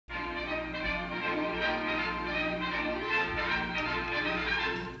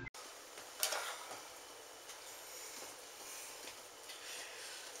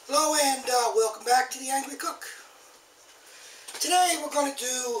Hello and welcome back to the Angry Cook. Today we're going to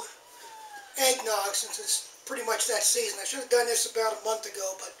do eggnog since it's pretty much that season. I should have done this about a month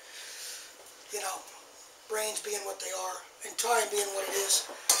ago, but you know, brains being what they are and time being what it is.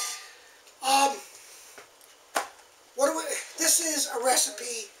 This is a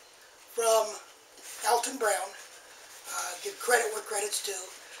recipe from Alton Brown. Give credit where credit's due.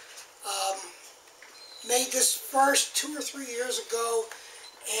 Made this first 2 or 3 years ago,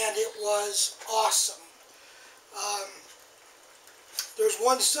 and it was awesome. There's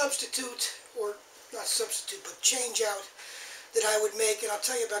one substitute, or not substitute, but change out that I would make, and I'll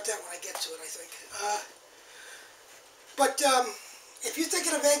tell you about that when I get to it, I think. If you're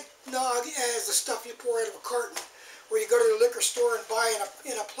thinking of eggnog as the stuff you pour out of a carton, where you go to the liquor store and buy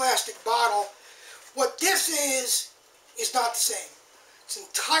in a plastic bottle, what this is not the same. It's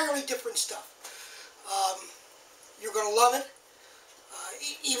entirely different stuff. You're going to love it.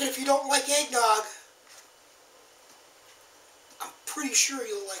 Even if you don't like eggnog, I'm pretty sure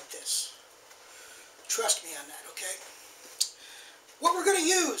you'll like this. Trust me on that, okay? What we're going to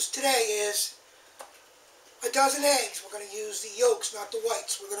use today is a dozen eggs. We're going to use the yolks, not the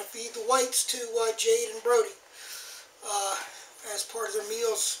whites. We're going to feed the whites to Jade and Brody as part of their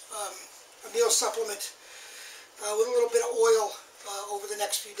meals, a meal supplement with a little bit of oil over the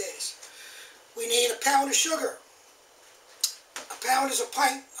next few days. We need a pound of sugar. A pound is a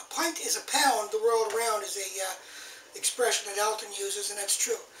pint. A pint is a pound. The world around is a expression that Alton uses, and that's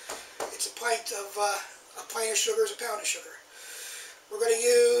true. It's a pint of sugar is a pound of sugar. We're going to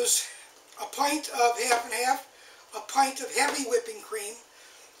use a pint of half and half, a pint of heavy whipping cream,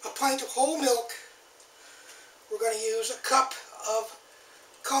 a pint of whole milk. We're going to use a cup of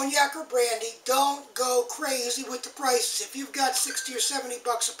cognac or brandy. Don't go crazy with the prices. If you've got 60 or 70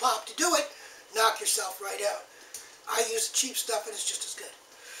 bucks a pop to do it, knock yourself right out. I use the cheap stuff and it's just as good.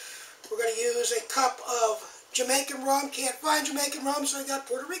 We're going to use a cup of Jamaican rum. Can't find Jamaican rum, so I got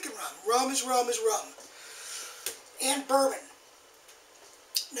Puerto Rican rum. Rum is rum is rum. And bourbon.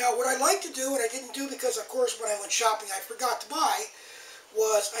 Now what I like to do, and I didn't do because of course when I went shopping I forgot to buy,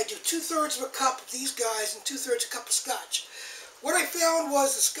 was I do 2/3 of a cup of these guys and 2/3 a cup of scotch. What I found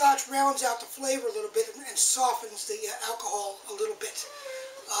was the scotch rounds out the flavor a little bit and softens the alcohol a little bit.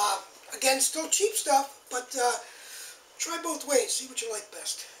 Again, still cheap stuff, but try both ways. See what you like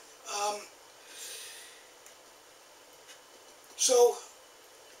best. So,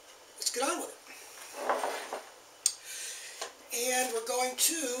 let's get on with it. And we're going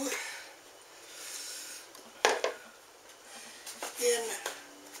to, in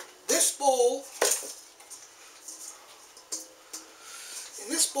this bowl,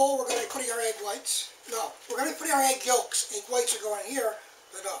 we're going to be putting our egg whites. No, we're going to be putting our egg yolks. Egg whites are going here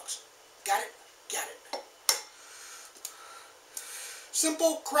for the dogs. Got it? Got it.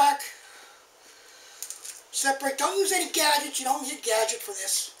 Simple, crack, separate. Don't use any gadgets. You don't need a gadget for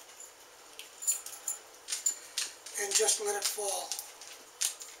this. And just let it fall.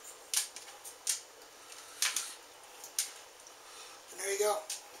 And there you go.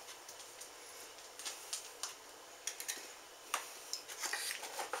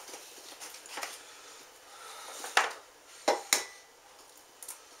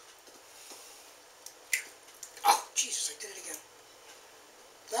 Jesus, I did it again.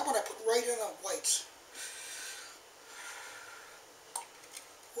 That one I put right in the whites.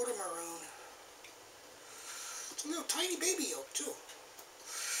 What a maroon. It's a little tiny baby yolk, too.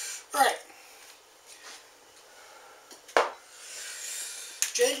 Alright.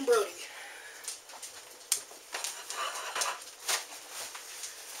 Jade and Brody.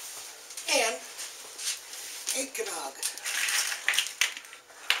 And eggnog.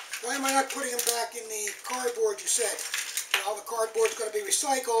 Why am I not putting them back in the cardboard you said? Well, the cardboard's going to be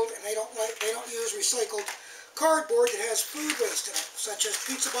recycled, and they don't use recycled cardboard that has food waste in it, such as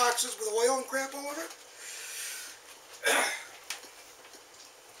pizza boxes with oil and crap all over it.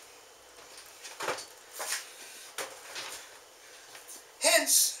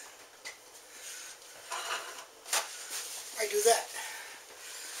 Hence, I do that.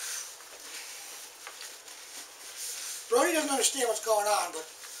 Brody doesn't understand what's going on, but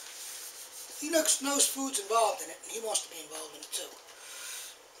he knows food's involved in it, and he wants to be involved in it too.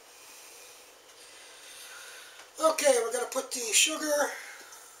 Okay, we're going to put the sugar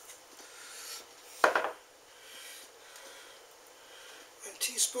and a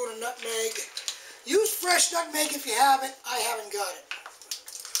teaspoon of nutmeg. Use fresh nutmeg if you have it. I haven't got it.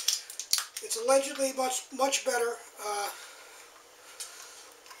 It's allegedly much better.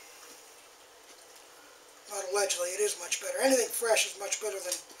 Not allegedly, it is much better. Anything fresh is much better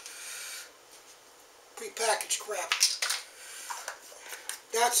than prepackaged crap.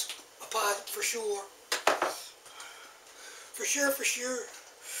 That's a positive for sure. For sure, for sure.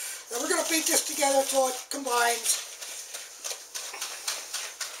 Now we're going to beat this together until it combines.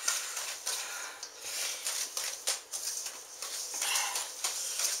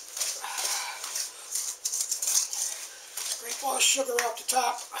 Scrape all the sugar off the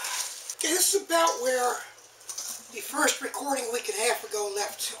top. Okay, this is about where the first recording a week and a half ago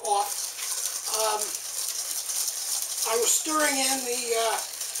left off. I was stirring in the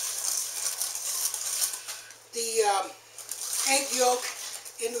egg yolk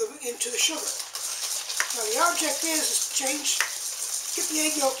into the sugar. Now the object is to get the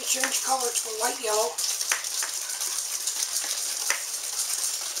egg yolk to change color to a light yellow,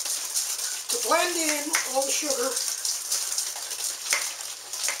 to blend in all the sugar.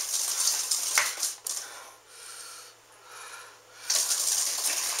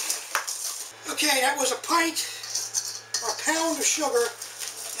 Okay, that was a pint or a pound of sugar,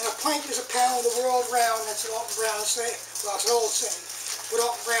 and a pint is a pound the world round. That's an Alton Brown saying. Well, it's an old saying, but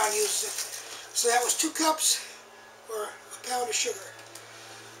Alton Brown uses it. So that was 2 cups or a pound of sugar.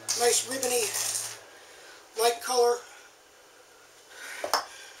 Nice ribbony, light color.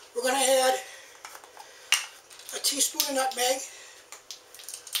 We're going to add a teaspoon of nutmeg.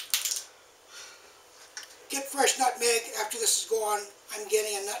 Get fresh nutmeg after this is gone. I'm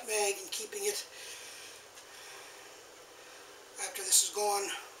getting a nutmeg and keeping it after this is gone,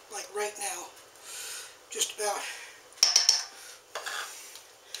 like right now, just about.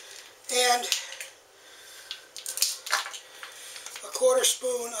 And a quarter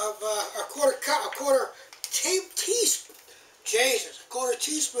teaspoon of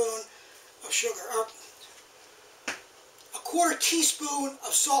sugar, or a quarter teaspoon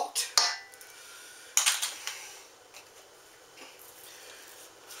of salt.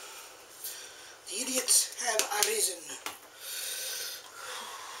 The idiots have arisen.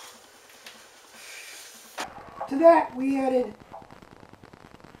 To that we added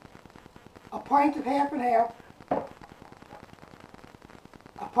a pint of half and half, a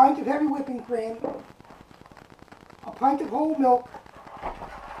pint of heavy whipping cream, a pint of whole milk,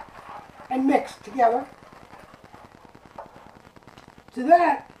 and mixed together. To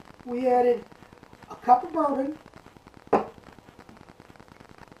that we added a cup of bourbon, a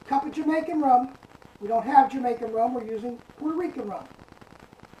cup of Jamaican rum. We don't have Jamaican rum, we're using Puerto Rican rum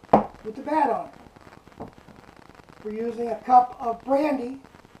with the bat on it. We're using a cup of brandy.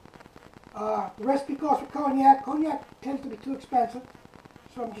 The recipe calls for cognac. Cognac tends to be too expensive,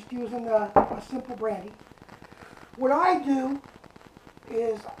 so I'm just using a simple brandy. What I do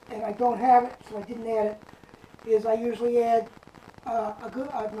is, and I don't have it, so I didn't add it, is I usually add not a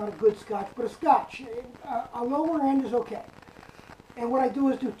good scotch, but a scotch. A lower end is okay. And what I do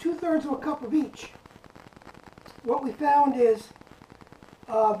is do 2/3 of a cup of each. What we found is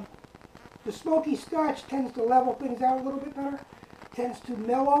the smoky scotch tends to level things out a little bit better, tends to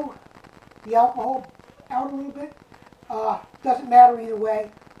mellow the alcohol out a little bit. Doesn't matter either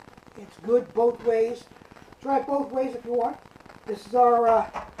way. It's good both ways. Try it both ways if you want. This is our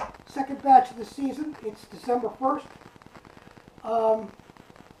second batch of the season. It's December 1st.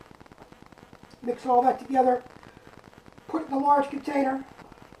 Mix all that together. Put it in a large container.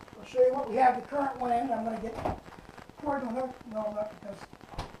 I'll show you what we have the current one in. I'm going to get cord and hook. No, not because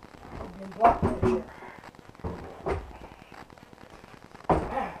I'm being blocked by the chair.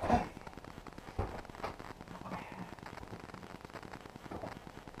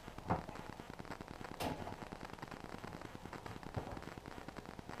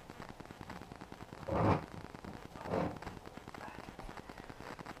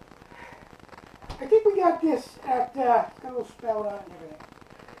 I think we got this at, it's got a little spell on it and everything.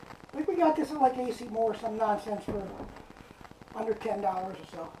 I think we got this at like AC Moore or some nonsense for under $10 or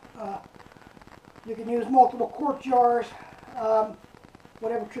so. You can use multiple quart jars,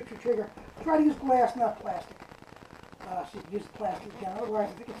 whatever trips your trigger. Try to use glass, not plastic. So you can use the plastic again. Otherwise,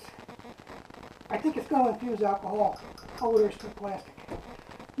 I think it's going to infuse alcohol odors through plastic.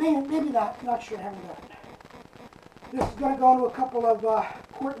 Maybe not. Not sure. I haven't done it. This is going to go into a couple of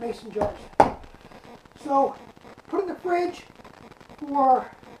quart mason jars. So put it in the fridge for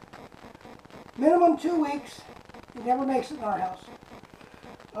minimum 2 weeks. It never makes it in our house.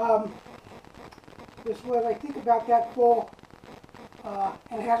 This was, I think, about that full,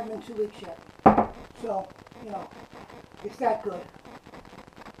 and it hasn't been 2 weeks yet. So, you know, it's that good.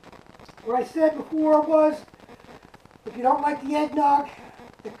 What I said before was, if you don't like the eggnog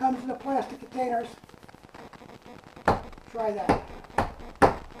that comes in the plastic containers, try that.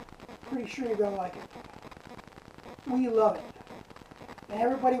 Pretty sure you're going to like it. We love it. And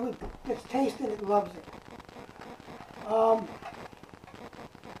everybody that's tasted it loves it.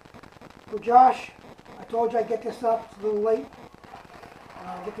 for Josh. I told you I'd get this up. It's a little late.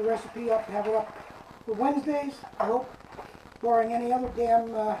 Get the recipe up and have it up for Wednesdays, I hope, barring any other damn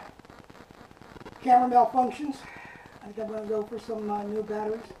camera malfunctions. I think I'm going to go for some new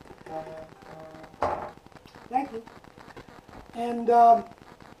batteries. Thank you. And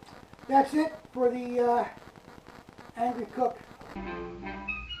that's it for the Angry Cook.